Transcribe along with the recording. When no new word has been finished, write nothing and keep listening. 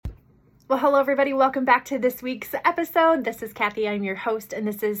Well, hello everybody. Welcome back to this week's episode. This is Kathy. I'm your host, and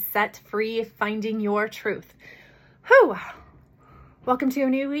this is Set Free, Finding Your Truth. Whew. Welcome to a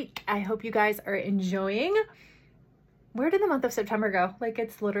new week. I hope you guys are enjoying. Where did the month of September go? Like,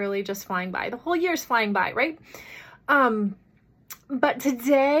 it's literally just flying by. The whole year's flying by, right? But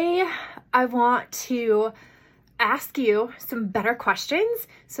today I want to ask you some better questions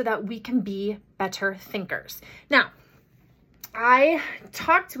so that we can be better thinkers. Now, I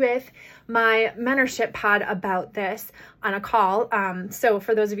talked with my mentorship pod about this on a call. So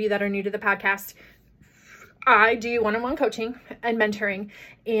for those of you that are new to the podcast, I do one-on-one coaching and mentoring.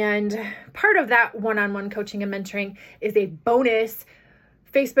 And part of that one-on-one coaching and mentoring is a bonus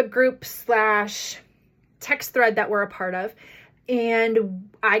Facebook group / text thread that we're a part of. And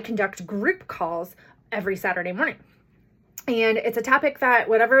I conduct group calls every Saturday morning. And it's a topic that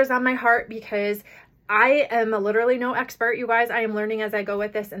whatever is on my heart, because I am literally no expert, you guys. I am learning as I go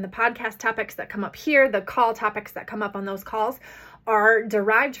with this, and the podcast topics that come up here, the call topics that come up on those calls are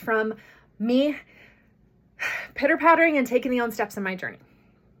derived from me pitter-pattering and taking the own steps in my journey.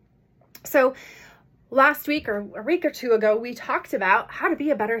 So last week or a week or two ago, we talked about how to be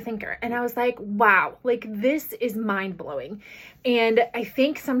a better thinker. And I was like, wow, like this is mind-blowing. And I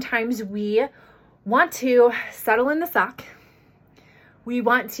think sometimes we want to settle in the suck. We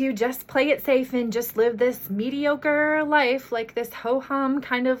want to just play it safe and just live this mediocre life, like this ho-hum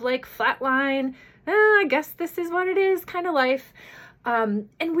kind of like flatline, I guess this is what it is kind of life. And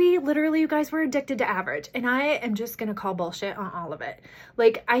we literally, you guys, we're addicted to average. And I am just going to call bullshit on all of it.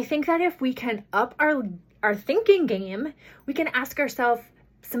 Like, I think that if we can up our thinking game, we can ask ourselves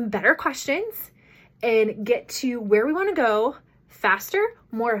some better questions and get to where we want to go faster,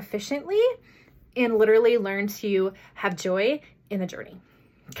 more efficiently, and literally learn to have joy in the journey.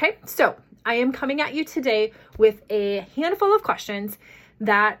 Okay, so I am coming at you today with a handful of questions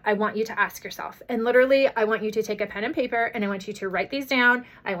that I want you to ask yourself. And literally, I want you to take a pen and paper and I want you to write these down.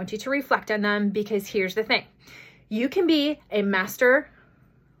 I want you to reflect on them, because here's the thing. You can be a master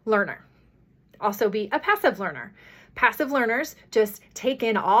learner. Also be a passive learner. Passive learners just take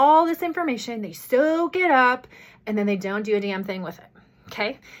in all this information, they soak it up, and then they don't do a damn thing with it.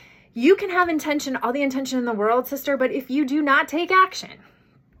 Okay? You can have intention, all the intention in the world, sister, but if you do not take action,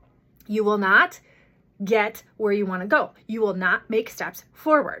 you will not get where you want to go. You will not make steps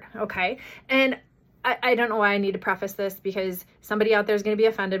forward, okay? And I don't know why I need to preface this, because somebody out there is going to be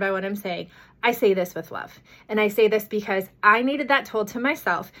offended by what I'm saying. I say this with love. And I say this because I needed that told to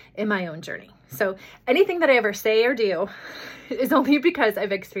myself in my own journey. So anything that I ever say or do is only because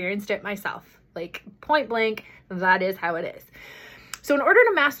I've experienced it myself. Like, point blank, that is how it is. So in order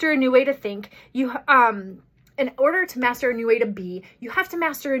to master a new way to think, in order to master a new way to be, you have to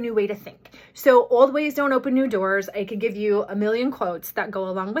master a new way to think. So old ways don't open new doors. I could give you a million quotes that go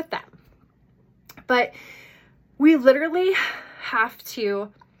along with that. But we literally have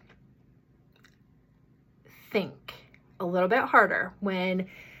to think a little bit harder when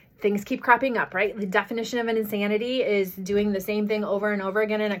things keep cropping up, right? The definition of an insanity is doing the same thing over and over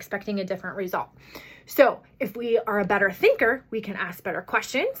again and expecting a different result. So if we are a better thinker, we can ask better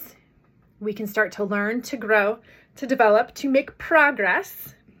questions. We can start to learn, to grow, to develop, to make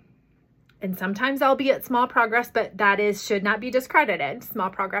progress. And sometimes I'll be at small progress, but that should not be discredited. Small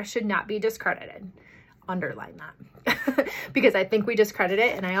progress should not be discredited. Underline that. Because I think we discredit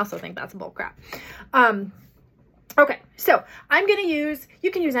it, and I also think that's bull crap. Okay, so I'm going to use,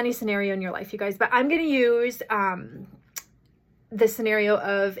 you can use any scenario in your life, you guys, but I'm going to use the scenario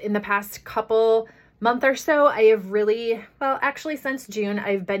of in the past month or so, I have really, well, actually since June,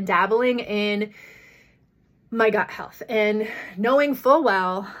 I've been dabbling in my gut health and knowing full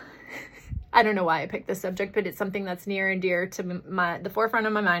well, I don't know why I picked this subject, but it's something that's near and dear to the forefront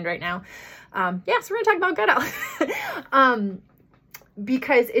of my mind right now. So we're going to talk about gut health.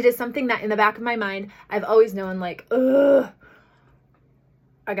 Because it is something that in the back of my mind, I've always known, like, I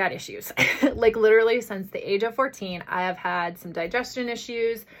got issues. Like literally since the age of 14, I have had some digestion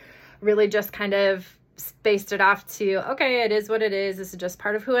issues, really just kind of spaced it off to, okay, it is what it is. This is just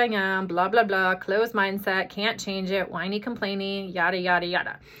part of who I am, blah, blah, blah, closed mindset, can't change it, whiny, complainy, yada, yada,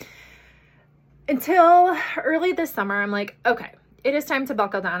 yada. Until early this summer, I'm like, okay, it is time to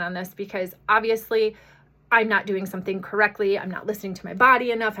buckle down on this, because obviously I'm not doing something correctly. I'm not listening to my body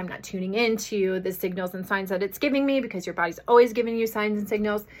enough. I'm not tuning into the signals and signs that it's giving me, because your body's always giving you signs and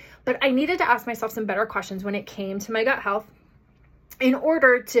signals. But I needed to ask myself some better questions when it came to my gut health in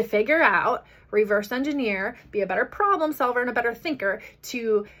order to figure out, reverse engineer, be a better problem solver and a better thinker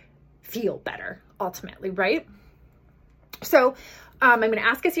to feel better ultimately, right? So I'm going to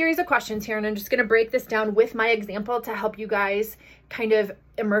ask a series of questions here, and I'm just going to break this down with my example to help you guys kind of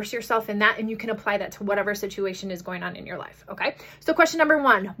immerse yourself in that, and you can apply that to whatever situation is going on in your life. Okay. So question number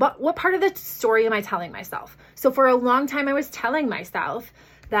one, what part of the story am I telling myself? So for a long time, I was telling myself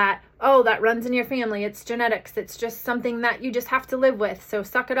that, oh, that runs in your family. It's genetics. It's just something that you just have to live with. So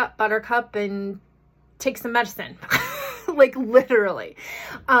suck it up, buttercup, and take some medicine. Like literally.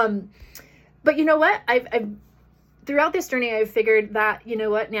 But you know what? I've throughout this journey, I've figured that, you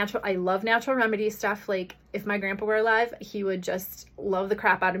know what, I love natural remedy stuff. Like if my grandpa were alive, he would just love the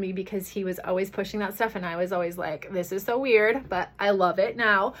crap out of me because he was always pushing that stuff. And I was always like, this is so weird, but I love it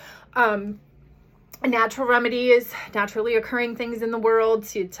now. A natural remedy is naturally occurring things in the world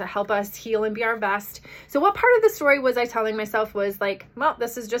to help us heal and be our best. So what part of the story was I telling myself was like, well,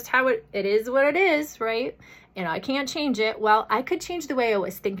 this is just how it is what it is, right? And I can't change it. Well, I could change the way I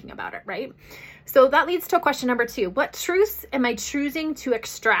was thinking about it, right? So that leads to question number two. What truths am I choosing to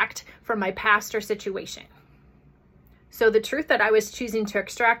extract from my past or situation? So the truth that I was choosing to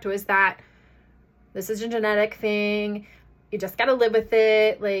extract was that this is a genetic thing. You just got to live with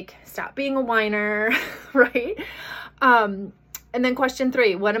it. Like, stop being a whiner, right? And then question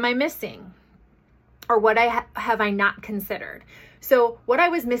three, what am I missing? Or what have I not considered? So what I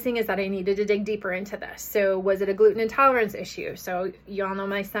was missing is that I needed to dig deeper into this. So was it a gluten intolerance issue? So you all know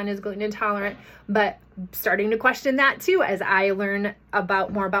my son is gluten intolerant, but starting to question that too as I learn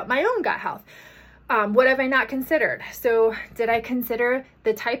more about my own gut health. What have I not considered? So did I consider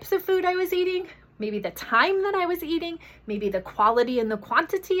the types of food I was eating? Maybe the time that I was eating, maybe the quality and the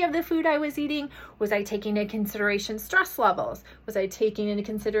quantity of the food I was eating. Was I taking into consideration stress levels? Was I taking into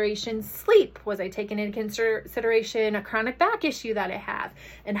consideration sleep? Was I taking into consideration a chronic back issue that I have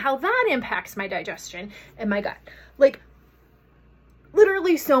and how that impacts my digestion and my gut? Like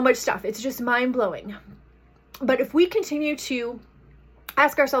literally so much stuff. It's just mind blowing. But if we continue to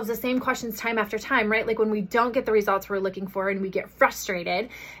ask ourselves the same questions time after time, right? Like when we don't get the results we're looking for and we get frustrated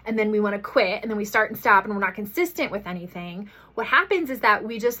and then we want to quit and then we start and stop and we're not consistent with anything, what happens is that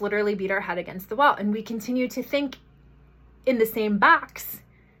we just literally beat our head against the wall and we continue to think in the same box.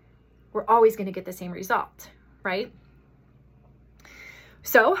 We're always going to get the same result, right?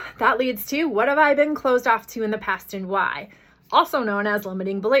 So that leads to, what have I been closed off to in the past and why? Also known as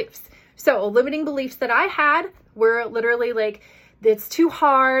limiting beliefs. So limiting beliefs that I had were literally like, it's too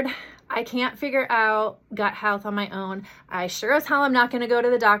hard. I can't figure out gut health on my own. I sure as hell am not going to go to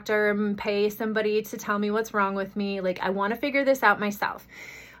the doctor and pay somebody to tell me what's wrong with me. Like, I want to figure this out myself.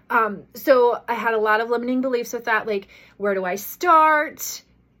 So I had a lot of limiting beliefs with that. Like, where do I start?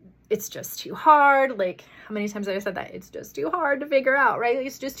 It's just too hard. Like, how many times have I said that? It's just too hard to figure out, right?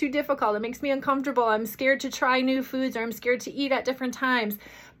 It's just too difficult. It makes me uncomfortable. I'm scared to try new foods, or I'm scared to eat at different times.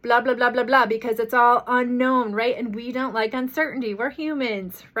 Blah, blah, blah, blah, blah, because it's all unknown, right? And we don't like uncertainty. We're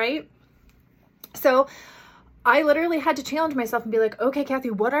humans, right? So I literally had to challenge myself and be like, okay, Kathy,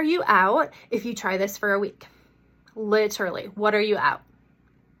 what are you out if you try this for a week? Literally, what are you out?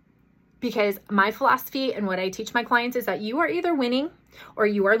 Because my philosophy and what I teach my clients is that you are either winning or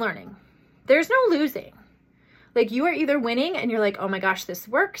you are learning. There's no losing. Like, you are either winning and you're like, oh my gosh, this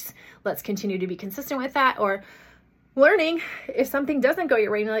works. Let's continue to be consistent with that. Or learning, if something doesn't go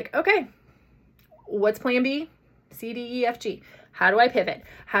your way, you're like, okay, what's plan B? C, D, E, F, G. How do I pivot?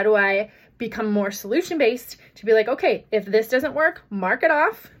 How do I become more solution-based to be like, okay, if this doesn't work, mark it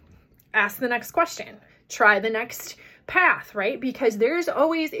off, ask the next question, try the next path, right? Because there's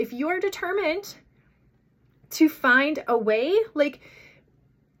always, if you are determined to find a way, like,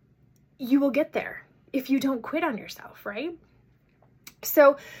 you will get there if you don't quit on yourself, right?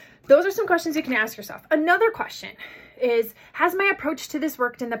 So those are some questions you can ask yourself. Another question is, has my approach to this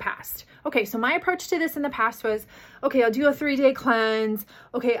worked in the past? Okay, so my approach to this in the past was, okay, I'll do a 3-day cleanse.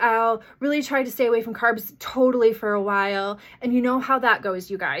 Okay, I'll really try to stay away from carbs totally for a while. And you know how that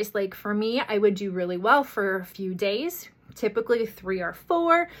goes, you guys. Like for me, I would do really well for a few days, typically 3 or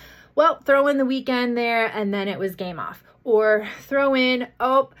 4. Well, throw in the weekend there and then it was game off. Or throw in,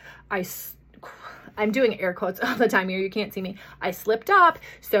 I'm doing air quotes all the time here. You can't see me. I slipped up.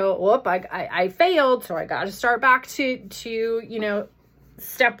 So, I failed. So I got to start back to,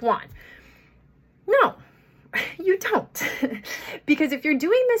 step 1. No, you don't. Because if you're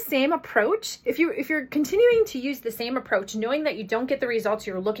doing the same approach, if you're continuing to use the same approach, knowing that you don't get the results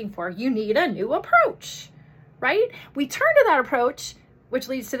you're looking for, you need a new approach, right? We turn to that approach, which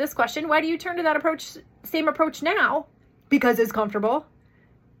leads to this question. Why do you turn to that approach, same approach now? Because it's comfortable.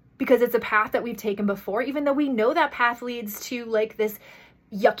 Because it's a path that we've taken before, even though we know that path leads to like this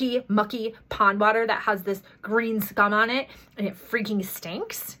yucky, mucky pond water that has this green scum on it and it freaking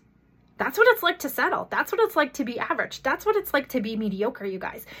stinks. That's what it's like to settle. That's what it's like to be average. That's what it's like to be mediocre, you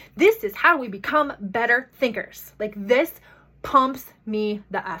guys. This is how we become better thinkers. Like, this pumps me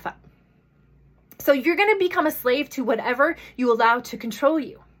the F up. So you're going to become a slave to whatever you allow to control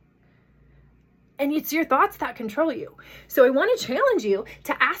you. And it's your thoughts that control you. So I want to challenge you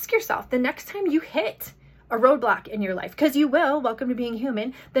to ask yourself the next time you hit a roadblock in your life, because you will, welcome to being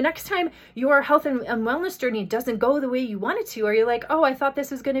human, the next time your health and wellness journey doesn't go the way you want it to, or you're like, oh, I thought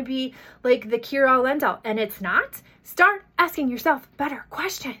this was going to be like the cure all end all, and it's not, start asking yourself better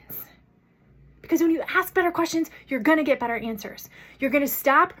questions. Because when you ask better questions, you're going to get better answers. You're going to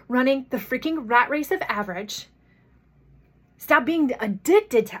stop running the freaking rat race of average. Stop being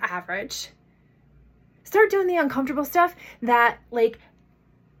addicted to average. Start doing the uncomfortable stuff that, like,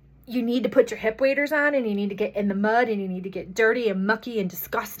 you need to put your hip waders on, and you need to get in the mud, and you need to get dirty and mucky and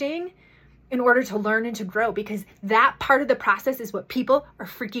disgusting in order to learn and to grow, because that part of the process is what people are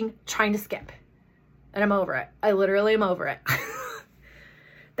freaking trying to skip. And I'm over it. I literally am over it.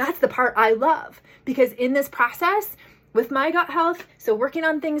 That's the part I love, because in this process with my gut health, so working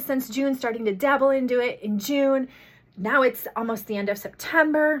on things since June, starting to dabble into it in June, now it's almost the end of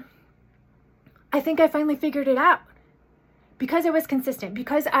September, I think I finally figured it out. Because I was consistent,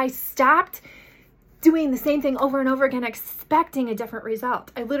 because I stopped doing the same thing over and over again, expecting a different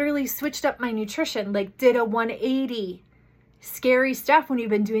result. I literally switched up my nutrition, like did a 180. Scary stuff when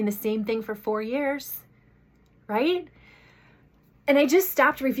you've been doing the same thing for 4 years, right? And I just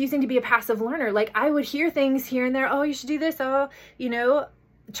stopped refusing to be a passive learner. Like, I would hear things here and there. Oh, you should do this. Oh,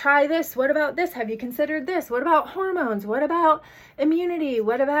 try this. What about this? Have you considered this? What about hormones? What about immunity?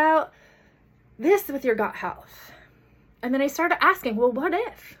 What about this with your gut health? And then I started asking, well, what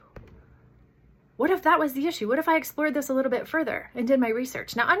if? What if that was the issue? What if I explored this a little bit further and did my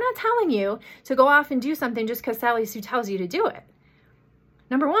research? Now, I'm not telling you to go off and do something just because Sally Sue tells you to do it.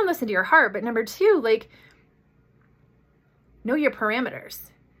 Number one, listen to your heart. But number two, know your parameters.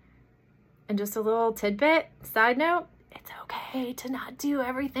 And just a little tidbit, side note, it's okay to not do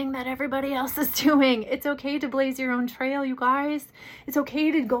everything that everybody else is doing. It's okay to blaze your own trail, you guys. It's okay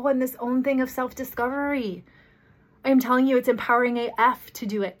to go on this own thing of self-discovery. I am telling you, it's empowering AF to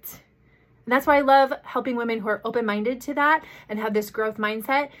do it. And that's why I love helping women who are open-minded to that and have this growth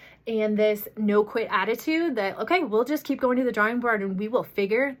mindset and this no-quit attitude that, okay, we'll just keep going to the drawing board and we will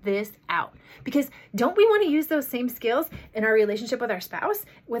figure this out. Because don't we want to use those same skills in our relationship with our spouse,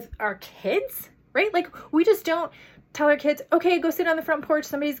 with our kids, right? Like, we just don't tell our kids, okay, go sit on the front porch.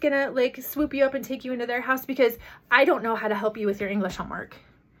 Somebody's going to swoop you up and take you into their house because I don't know how to help you with your English homework.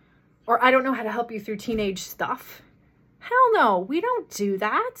 Or I don't know how to help you through teenage stuff. Hell no, we don't do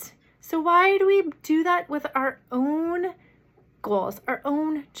that. So why do we do that with our own goals, our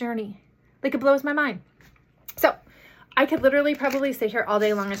own journey? Like, it blows my mind. So I could literally probably sit here all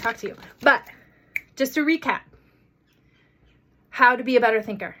day long and talk to you. But just to recap, how to be a better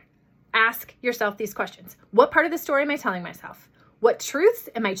thinker. Ask yourself these questions. What part of the story am I telling myself? What truths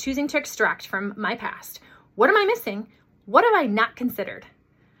am I choosing to extract from my past? What am I missing? What have I not considered?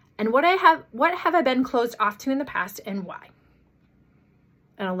 And what have I been closed off to in the past, and why?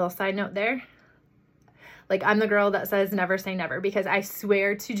 And a little side note there, like, I'm the girl that says never say never, because I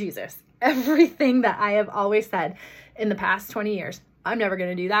swear to Jesus, everything that I have always said in the past 20 years, I'm never going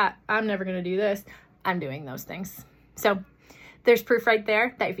to do that. I'm never going to do this. I'm doing those things. So there's proof right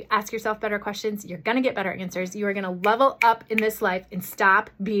there that if you ask yourself better questions, you're going to get better answers. You are going to level up in this life and stop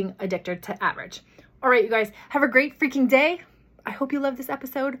being addicted to average. All right, you guys, have a great freaking day. I hope you love this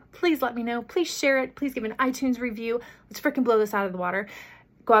episode. Please let me know. Please share it. Please give an iTunes review. Let's freaking blow this out of the water.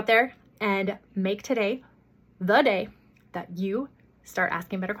 Go out there and make today the day that you start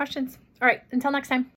asking better questions. All right, until next time.